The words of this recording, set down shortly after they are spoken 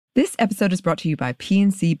This episode is brought to you by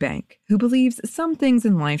PNC Bank, who believes some things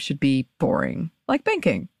in life should be boring, like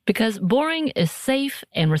banking. Because boring is safe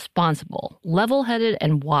and responsible, level-headed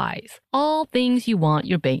and wise. All things you want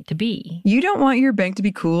your bank to be. You don't want your bank to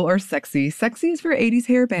be cool or sexy. Sexy is for 80s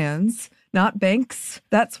hair bands, not banks.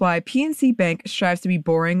 That's why PNC Bank strives to be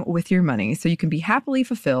boring with your money so you can be happily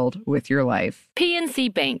fulfilled with your life.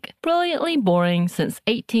 PNC Bank, brilliantly boring since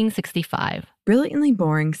 1865. Brilliantly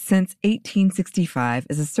Boring Since 1865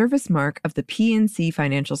 is a service mark of the PNC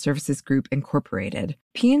Financial Services Group, Incorporated.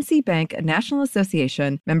 PNC Bank, a National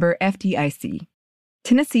Association, member FDIC.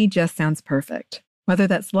 Tennessee just sounds perfect, whether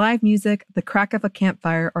that's live music, the crack of a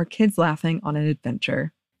campfire, or kids laughing on an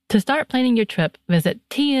adventure. To start planning your trip, visit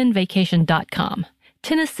tnvacation.com.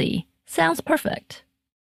 Tennessee sounds perfect.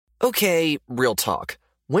 Okay, real talk.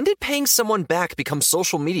 When did paying someone back become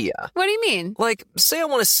social media? What do you mean? Like, say I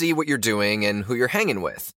want to see what you're doing and who you're hanging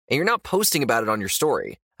with, and you're not posting about it on your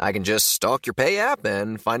story. I can just stalk your Pay app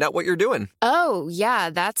and find out what you're doing. Oh,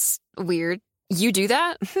 yeah, that's weird. You do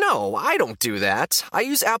that? No, I don't do that. I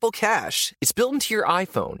use Apple Cash. It's built into your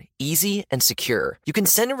iPhone, easy and secure. You can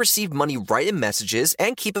send and receive money right in Messages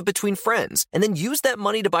and keep it between friends, and then use that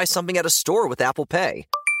money to buy something at a store with Apple Pay.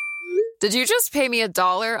 Did you just pay me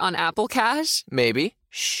 $1 on Apple Cash? Maybe.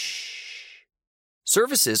 Shh.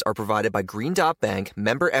 Services are provided by Green Dot Bank,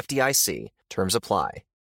 member FDIC. Terms apply.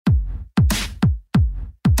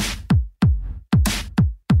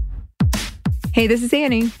 Hey, this is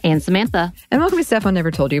Annie. And Samantha. And welcome to Stefan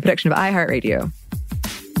Never Told You, a production of iHeartRadio.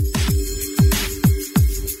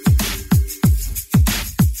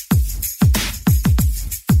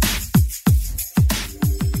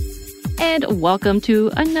 And welcome to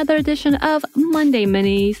another edition of Monday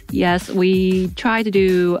Minis. Yes, we try to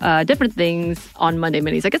do different things on Monday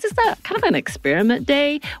Minis. I guess it's kind of an experiment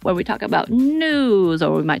day where we talk about news,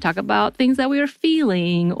 or we might talk about things that we are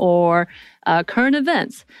feeling, or current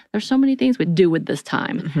events. There's so many things we do with this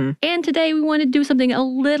time. Mm-hmm. And today we want to do something a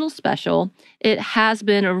little special. It has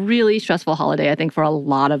been a really stressful holiday, I think, for a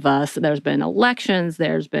lot of us. There's been elections,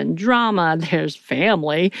 there's been drama, there's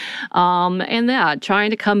family, and trying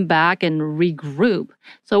to come back and regroup.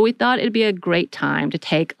 So we thought it'd be a great time to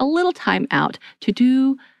take a little time out to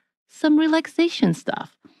do some relaxation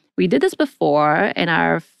stuff. We did this before, and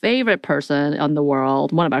our favorite person in the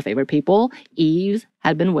world, one of our favorite people, Eves,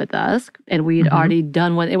 had been with us, and we'd already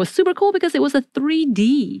done one. It was super cool because it was a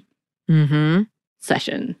 3D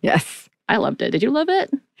session. Yes. I loved it. Did you love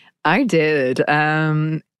it? I did.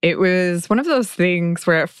 It was one of those things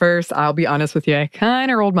where at first, I'll be honest with you, I kind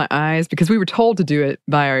of rolled my eyes because we were told to do it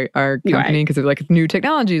by our company because of like new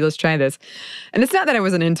technology. Let's try this. And it's not that I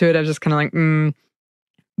wasn't into it. I was just kind of like,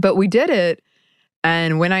 But we did it.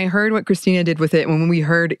 And when I heard what Christina did with it, when we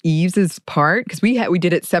heard Eves' part, because we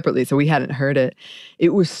did it separately, so we hadn't heard it, it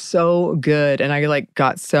was so good. And I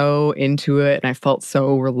got so into it, and I felt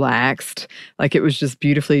so relaxed. Like it was just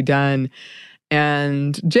beautifully done.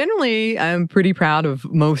 And generally, I'm pretty proud of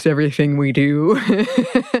most everything we do.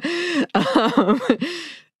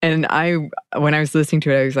 And when I was listening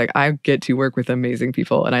to it, I was like, I get to work with amazing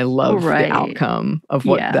people, and I love the outcome of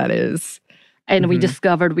what that is. And we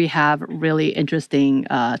discovered we have really interesting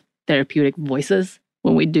therapeutic voices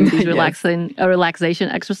when we do these relaxation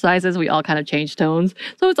exercises. We all kind of change tones.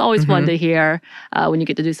 So it's always fun to hear when you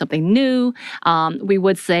get to do something new. We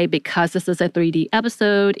would say, because this is a 3D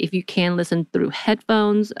episode, if you can listen through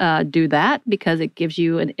headphones, do that because it gives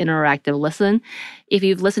you an interactive listen. If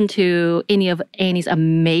you've listened to any of Annie's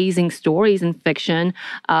amazing stories in fiction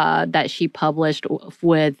that she published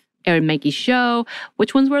with Erin Mankey's show,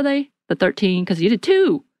 which ones were they? The 13, because you did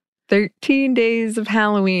 2. 13 Days of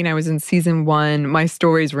Halloween. I was in season 1. My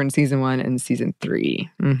stories were in season 1 and season 3.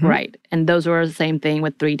 Mm-hmm. Right. And those were the same thing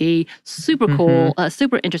with 3D. Super cool,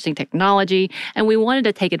 super interesting technology. And we wanted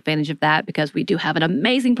to take advantage of that because we do have an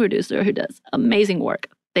amazing producer who does amazing work.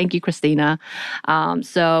 Thank you, Christina.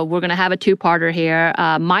 So we're going to have a 2-parter here.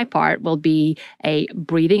 My part will be a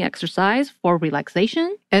breathing exercise for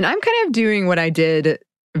relaxation. And I'm kind of doing what I did,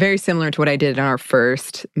 very similar to what I did in our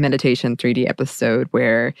first meditation 3D episode,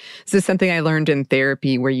 where this is something I learned in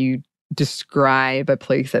therapy, where you describe a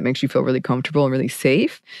place that makes you feel really comfortable and really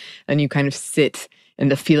safe, and you kind of sit in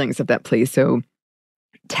the feelings of that place. So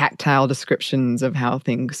tactile descriptions of how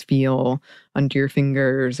things feel under your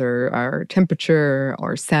fingers, or temperature,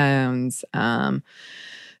 or sounds,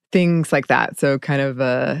 things like that. So kind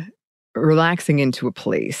of relaxing into a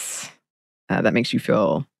place that makes you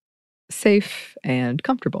feel safe and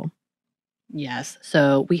comfortable. Yes.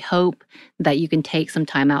 So we hope that you can take some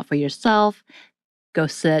time out for yourself, go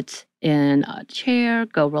sit in a chair,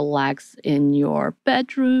 go relax in your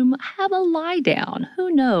bedroom, have a lie down,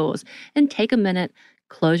 who knows, and take a minute,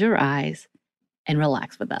 close your eyes, and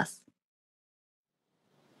relax with us.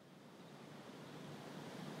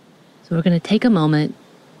 So we're going to take a moment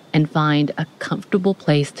and find a comfortable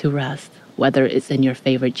place to rest, whether it's in your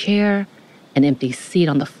favorite chair, an empty seat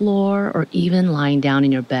on the floor, or even lying down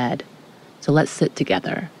in your bed. So let's sit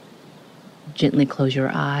together. Gently close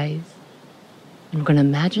your eyes. And we're going to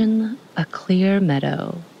imagine a clear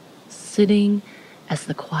meadow sitting as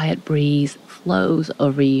the quiet breeze flows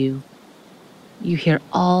over you. You hear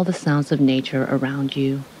all the sounds of nature around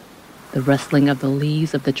you, the rustling of the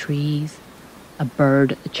leaves of the trees, a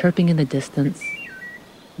bird chirping in the distance.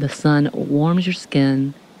 The sun warms your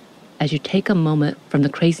skin as you take a moment from the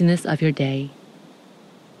craziness of your day.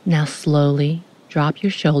 Now slowly drop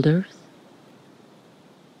your shoulders.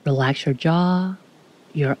 Relax your jaw,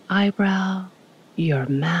 your eyebrow, your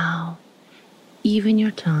mouth, even your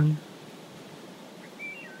tongue.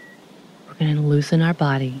 We're going to loosen our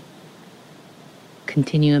body.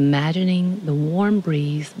 Continue imagining the warm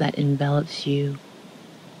breeze that envelops you.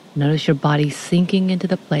 Notice your body sinking into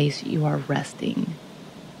the place you are resting.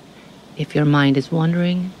 If your mind is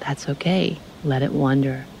wandering, that's okay. Let it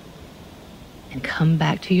wander. And come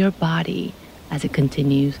back to your body as it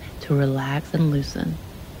continues to relax and loosen.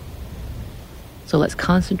 So let's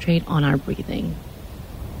concentrate on our breathing.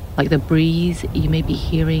 Like the breeze you may be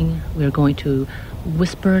hearing, we're going to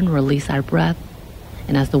whisper and release our breath.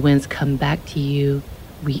 And as the winds come back to you,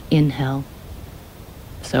 we inhale.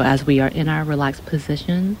 So as we are in our relaxed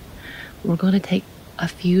position, we're going to take a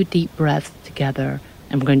few deep breaths together.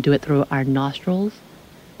 And we're going to do it through our nostrils.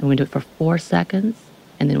 And we're going to do it for 4 seconds.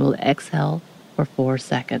 And then we'll exhale for 4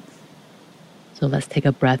 seconds. So let's take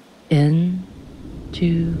a breath in,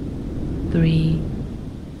 2, 3,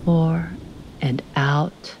 4, and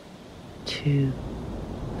out, 2,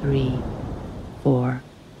 3, 4,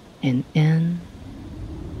 and in,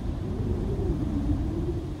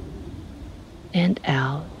 and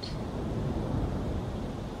out,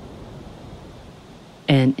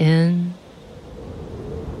 and in,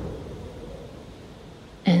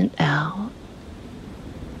 and out.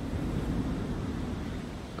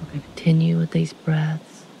 We're going to continue with these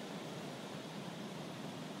breaths.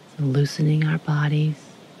 So loosening our bodies.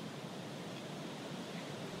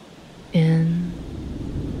 In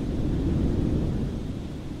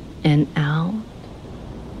and out.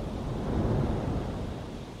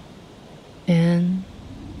 In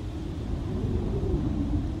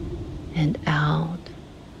and out.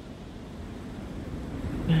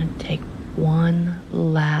 We're going to take one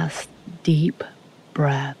last deep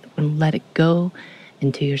breath and let it go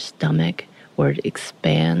into your stomach where it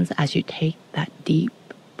expands as you take that deep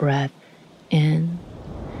breath in.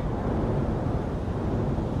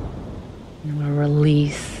 And we'll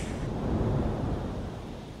release.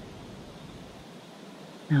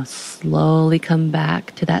 Now slowly come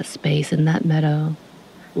back to that space in that meadow,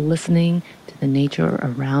 listening to the nature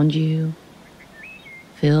around you.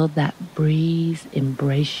 Feel that breeze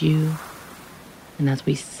embrace you. And as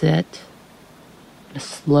we sit,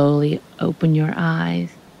 slowly open your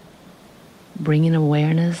eyes, bringing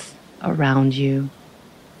awareness around you.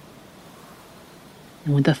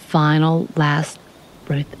 And with the final last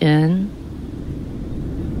breath in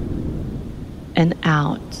and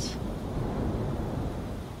out,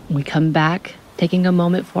 we come back, taking a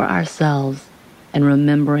moment for ourselves and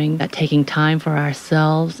remembering that taking time for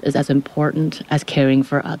ourselves is as important as caring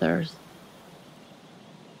for others.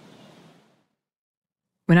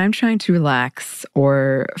 When I'm trying to relax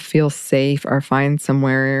or feel safe or find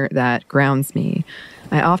somewhere that grounds me,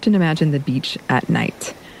 I often imagine the beach at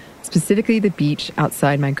night, specifically the beach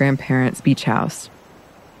outside my grandparents' beach house.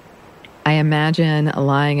 I imagine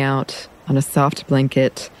lying out on a soft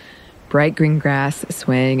blanket, bright green grass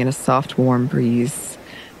swaying in a soft, warm breeze,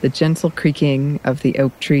 the gentle creaking of the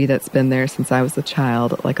oak tree that's been there since I was a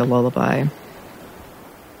child like a lullaby.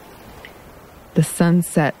 The sun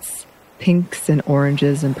sets, pinks and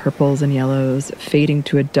oranges and purples and yellows, fading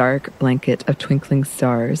to a dark blanket of twinkling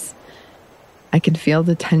stars. I can feel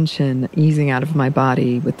the tension easing out of my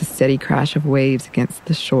body with the steady crash of waves against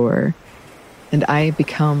the shore. And I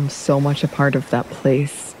become so much a part of that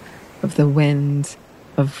place, of the wind,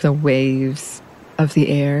 of the waves, of the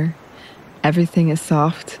air. Everything is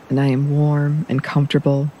soft and I am warm and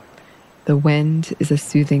comfortable. The wind is a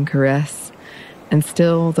soothing caress. And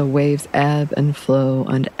still the waves ebb and flow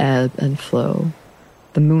and ebb and flow.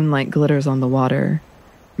 The moonlight glitters on the water.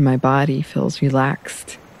 My body feels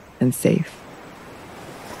relaxed and safe.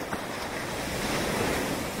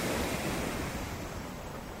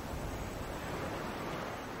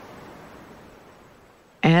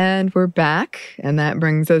 And we're back. And that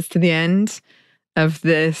brings us to the end of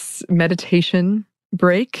this meditation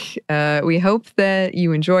break. We hope that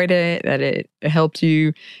you enjoyed it, that it helped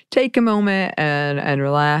you take a moment and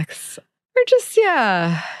relax. Or just,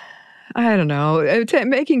 I don't know,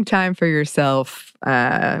 making time for yourself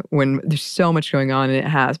when there's so much going on, and it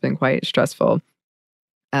has been quite stressful.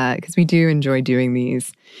 Because we do enjoy doing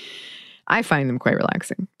these. I find them quite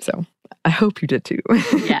relaxing. So I hope you did too.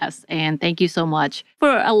 Yes. And thank you so much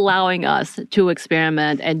for allowing us to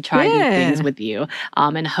experiment and try new things with you.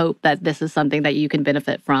 And hope that this is something that you can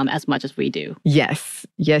benefit from as much as we do. Yes.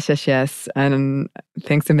 And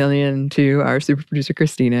thanks a million to our super producer,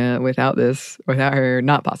 Christina. Without her,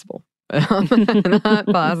 not possible. Not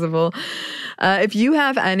possible. If you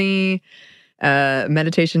have any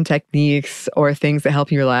meditation techniques or things that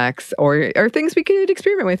help you relax or things we could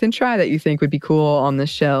experiment with and try that you think would be cool on the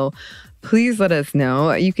show, please let us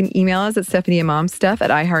know. You can email us at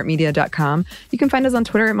stephanieandmomstuff@iheartmedia.com. You can find us on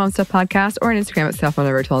Twitter at momstuffpodcast or on Instagram at Stuff I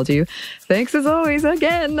Never Told You. Thanks as always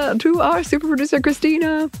again to our super producer,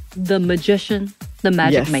 Christina. The magician, the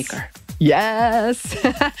magic maker. Yes.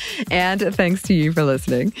 And thanks to you for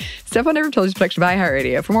listening. Stuff I Never Told You is production by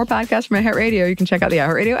iHeartRadio. For more podcasts from iHeartRadio, you can check out the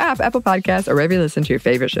iHeartRadio app, Apple Podcasts, or wherever you listen to your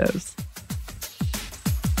favorite shows.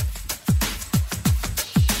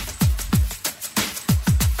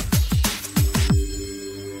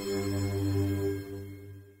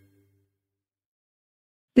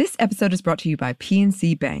 This episode is brought to you by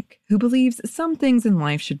PNC Bank, who believes some things in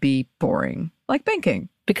life should be boring, like banking.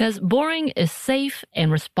 Because boring is safe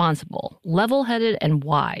and responsible, level-headed and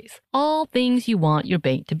wise. All things you want your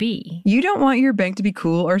bank to be. You don't want your bank to be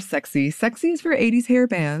cool or sexy. Sexy is for 80s hair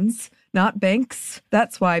bands, not banks.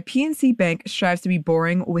 That's why PNC Bank strives to be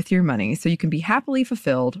boring with your money so you can be happily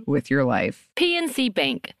fulfilled with your life. PNC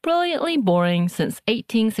Bank, brilliantly boring since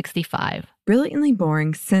 1865. Brilliantly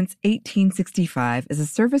Boring Since 1865 is a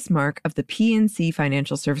service mark of the PNC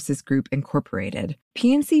Financial Services Group, Incorporated.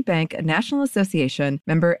 PNC Bank, a National Association,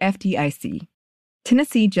 member FDIC.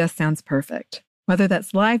 Tennessee just sounds perfect. Whether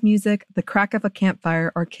that's live music, the crack of a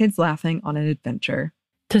campfire, or kids laughing on an adventure.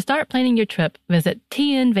 To start planning your trip, visit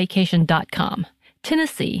tnvacation.com.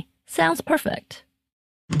 Tennessee sounds perfect.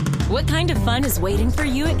 What kind of fun is waiting for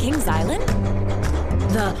you at Kings Island?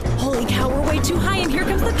 The holy cow, we're way too high and here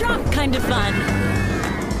comes the drop kind of fun.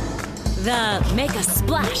 The make a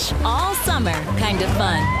splash all summer kind of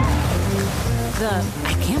fun. The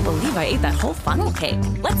I can't believe I ate that whole funnel cake.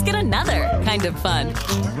 Let's get another kind of fun.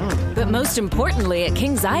 But most importantly, at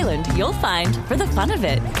Kings Island, you'll find for the fun of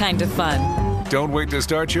it kind of fun. Don't wait to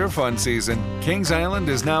start your fun season. Kings Island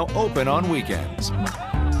is now open on weekends.